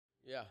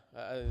Yeah,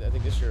 I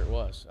think this year it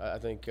was. I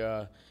think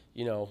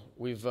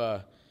we've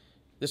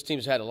this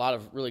team's had a lot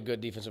of really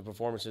good defensive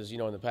performances,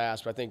 in the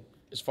past. But I think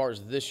as far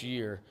as this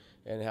year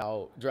and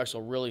how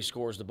Drexel really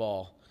scores the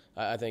ball,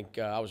 I think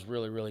I was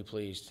really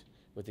pleased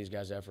with these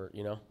guys' effort.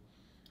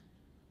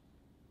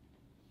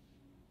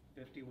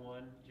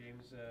 51,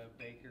 James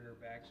Baker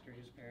Baxter,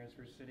 his parents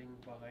were sitting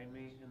behind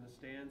me in the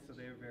stands, so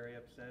they were very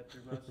upset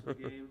through most of the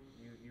game.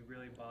 You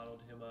really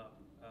bottled him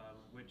up,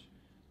 which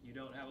you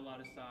don't have a lot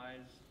of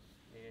size,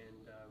 and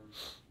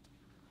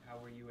how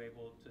were you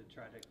able to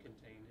try to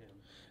contain him?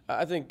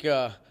 I think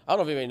I don't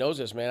know if anybody knows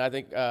this, man. I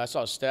think I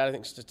saw a stat. I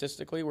think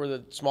statistically we're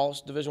the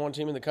smallest Division I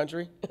team in the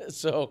country.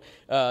 So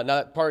now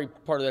that part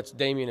of that's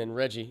Damian and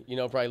Reggie.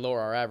 Probably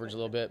lower our average a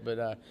little bit,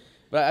 but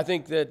I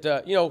think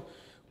that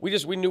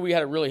we knew we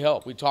had to really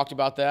help. We talked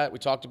about that. We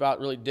talked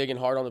about really digging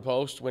hard on the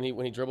post when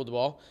he dribbled the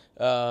ball,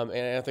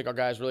 and I think our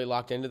guys really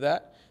locked into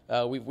that.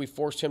 We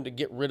forced him to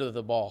get rid of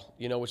the ball,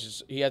 which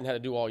is he hadn't had to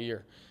do all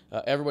year.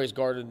 Everybody's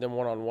guarded them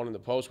one-on-one in the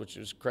post, which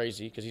is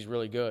crazy because he's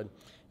really good.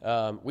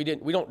 We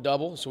don't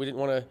double, so we didn't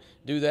want to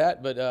do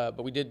that,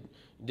 but we did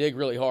dig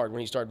really hard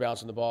when he started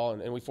bouncing the ball,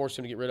 and we forced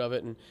him to get rid of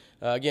it. And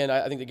again,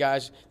 I think the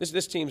guys,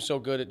 this team's so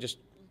good at just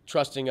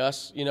trusting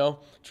us,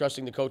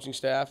 trusting the coaching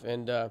staff,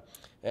 and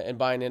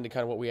buying into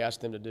kind of what we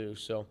asked them to do.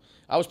 So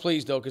I was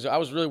pleased though because I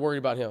was really worried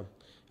about him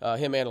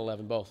and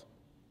 11 both.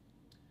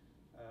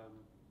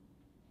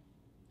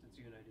 Since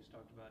you and I just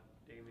talked about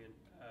Damian,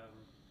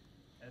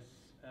 as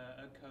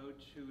a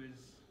coach who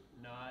is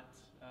not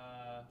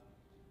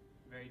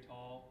very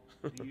tall,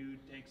 do you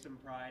take some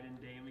pride in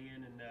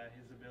Damian and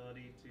his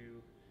ability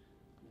to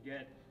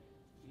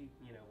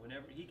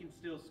whenever he can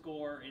still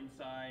score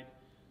inside?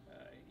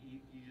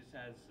 He just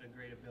has a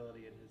great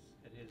ability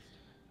at his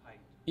height.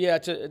 Yeah,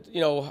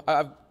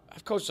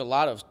 I've coached a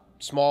lot of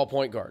small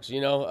point guards,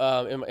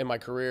 in my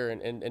career,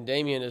 and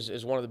Damian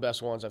is one of the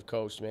best ones I've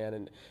coached, man.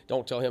 And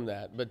don't tell him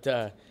that,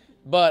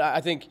 but I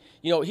think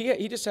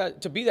he just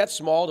had to be that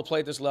small to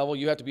play at this level.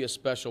 You have to be a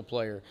special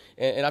player,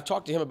 and I've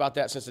talked to him about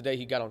that since the day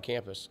he got on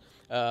campus.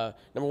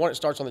 Number one, it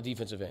starts on the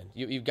defensive end.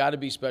 You've got to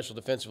be special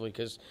defensively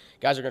because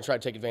guys are going to try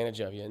to take advantage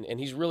of you, and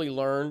he's really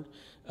learned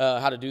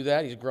how to do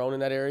that. He's grown in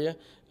that area,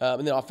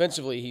 and then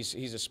offensively,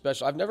 he's a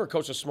special. I've never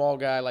coached a small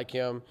guy like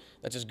him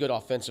that's as good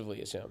offensively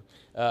as him.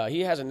 He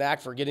has a knack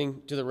for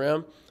getting to the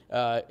rim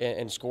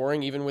and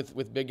scoring, even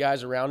with big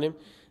guys around him.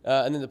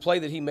 And then the play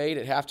that he made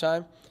at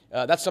halftime,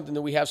 that's something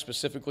that we have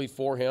specifically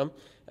for him,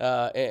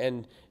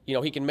 and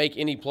he can make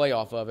any play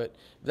off of it.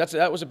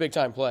 That was a big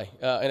time play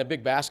and a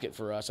big basket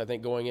for us, I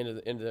think, going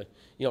into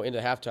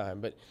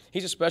halftime. But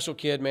he's a special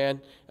kid,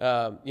 man.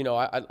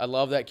 I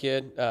love that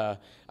kid.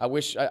 I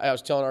wish I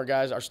was telling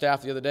our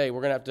staff the other day,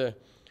 we're gonna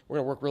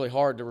work really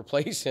hard to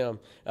replace him.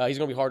 He's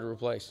gonna be hard to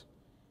replace.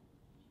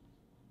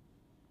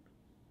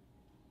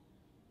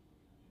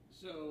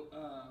 So,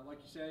 like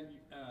you said,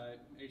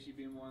 AC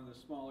being one of the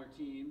smaller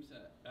teams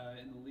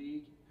in the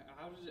league,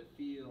 how does it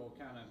feel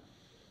kind of,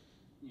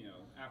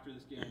 after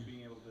this game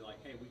being able to be like,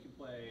 hey, we can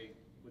play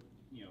with,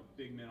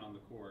 big men on the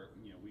court,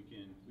 we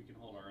can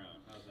hold our own.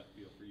 How does that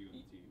feel for you and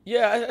the team?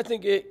 Yeah, I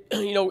think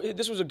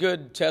this was a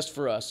good test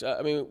for us.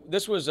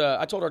 This was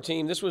I told our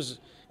team this was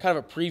kind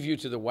of a preview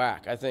to the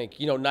WAC. I think,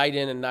 night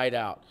in and night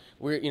out.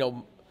 We're,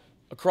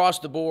 across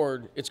the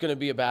board, it's going to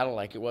be a battle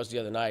like it was the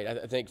other night,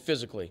 I think,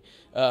 physically.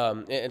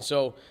 And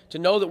so to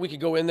know that we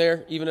could go in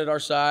there, even at our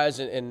size,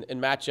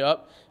 and match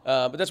up,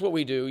 but that's what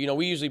we do.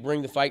 We usually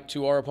bring the fight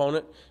to our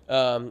opponent.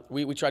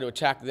 We try to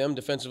attack them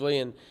defensively,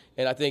 and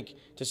I think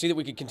to see that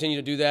we could continue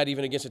to do that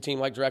even against a team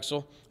like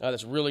Drexel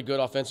that's really good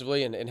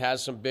offensively and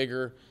has some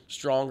bigger,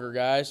 stronger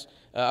guys,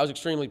 I was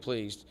extremely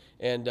pleased.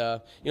 And,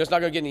 it's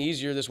not going to get any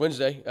easier this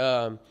Wednesday.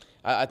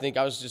 I think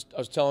I was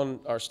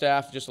telling our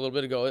staff just a little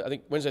bit ago, I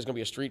think Wednesday's going to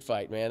be a street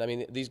fight, man. I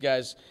mean, these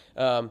guys,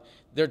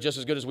 they're just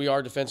as good as we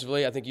are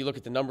defensively. I think you look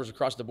at the numbers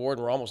across the board,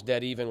 and we're almost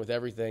dead even with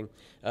everything.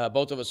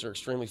 Both of us are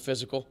extremely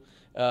physical.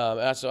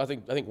 So I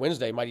think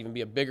Wednesday might even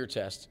be a bigger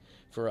test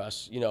for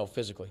us,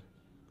 physically.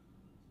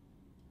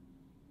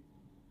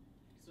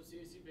 So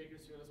CAC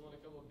Bakersfield has won a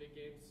couple of big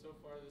games so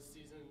far this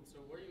season. So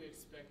what are you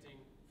expecting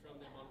from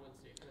them on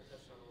Wednesday? Kind of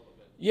touched on a little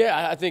bit.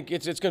 Yeah, I think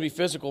it's going to be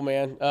physical,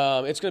 man.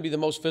 It's going to be the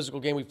most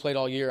physical game we've played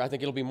all year. I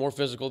think it'll be more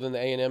physical than the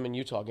A&M and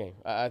Utah game.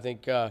 I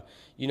think,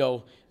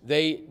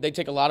 they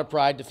take a lot of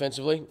pride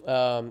defensively,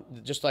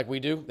 just like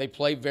we do. They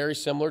play very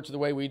similar to the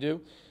way we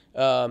do.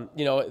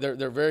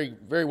 They're very,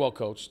 very well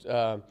coached.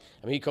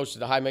 He coached at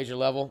the high major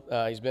level.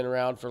 He's been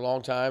around for a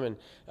long time,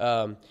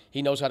 and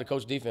he knows how to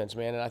coach defense,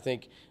 man. And I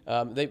think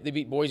they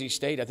beat Boise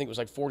State. I think it was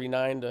like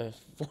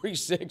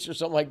 49-46 or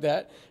something like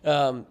that.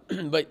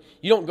 But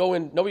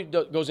nobody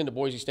goes into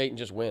Boise State and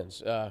just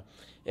wins at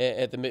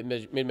the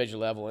mid-major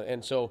level.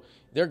 And so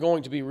they're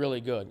going to be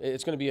really good.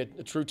 It's going to be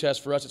a true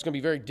test for us. It's going to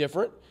be very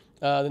different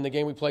than the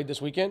game we played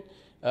this weekend.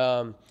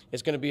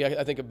 It's going to be,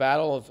 I think, a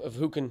battle of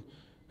who can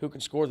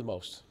score the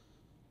most.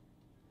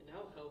 And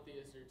how healthy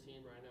is your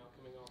team right now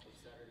coming off of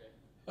Saturday?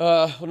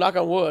 Well, knock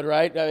on wood,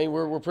 right? I mean,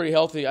 we're pretty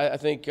healthy. I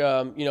think we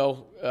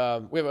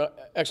have an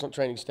excellent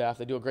training staff.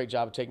 They do a great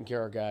job of taking care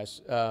of our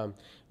guys.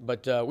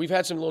 But we've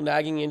had some little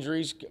nagging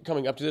injuries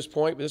coming up to this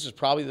point. But this is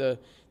probably the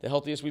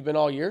healthiest we've been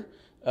all year.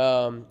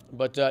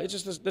 But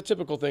it's just the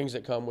typical things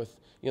that come with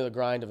the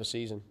grind of a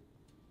season.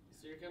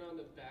 So you're kind of on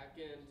the back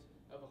end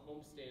of a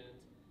homestand.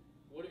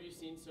 What have you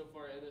seen so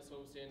far in this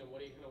homestand, and what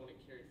do you kind of want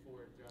to carry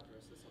forward throughout the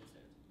rest of this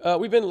homestand?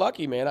 We've been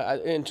lucky, man,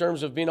 in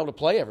terms of being able to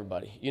play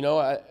everybody.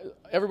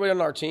 Everybody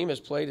on our team has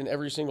played in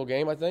every single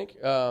game, I think.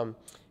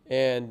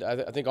 And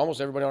I think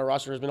almost everybody on our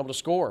roster has been able to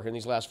score in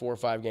these last 4 or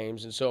 5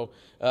 games. And so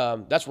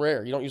that's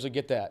rare. You don't usually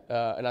get that.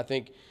 And I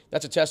think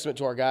that's a testament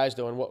to our guys,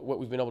 though, and what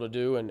we've been able to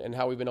do and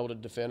how we've been able to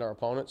defend our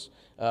opponents.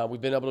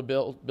 We've been able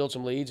to build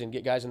some leads and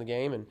get guys in the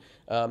game,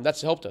 and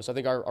that's helped us. I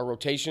think our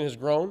rotation has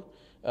grown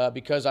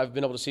because I've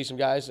been able to see some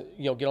guys,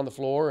 get on the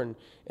floor, and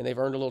they've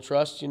earned a little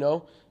trust,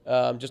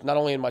 just not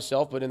only in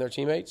myself but in their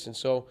teammates. And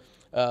so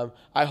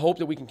I hope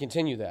that we can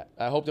continue that.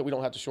 I hope that we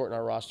don't have to shorten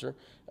our roster.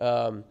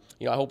 I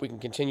hope we can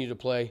continue to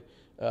play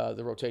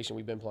the rotation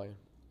we've been playing.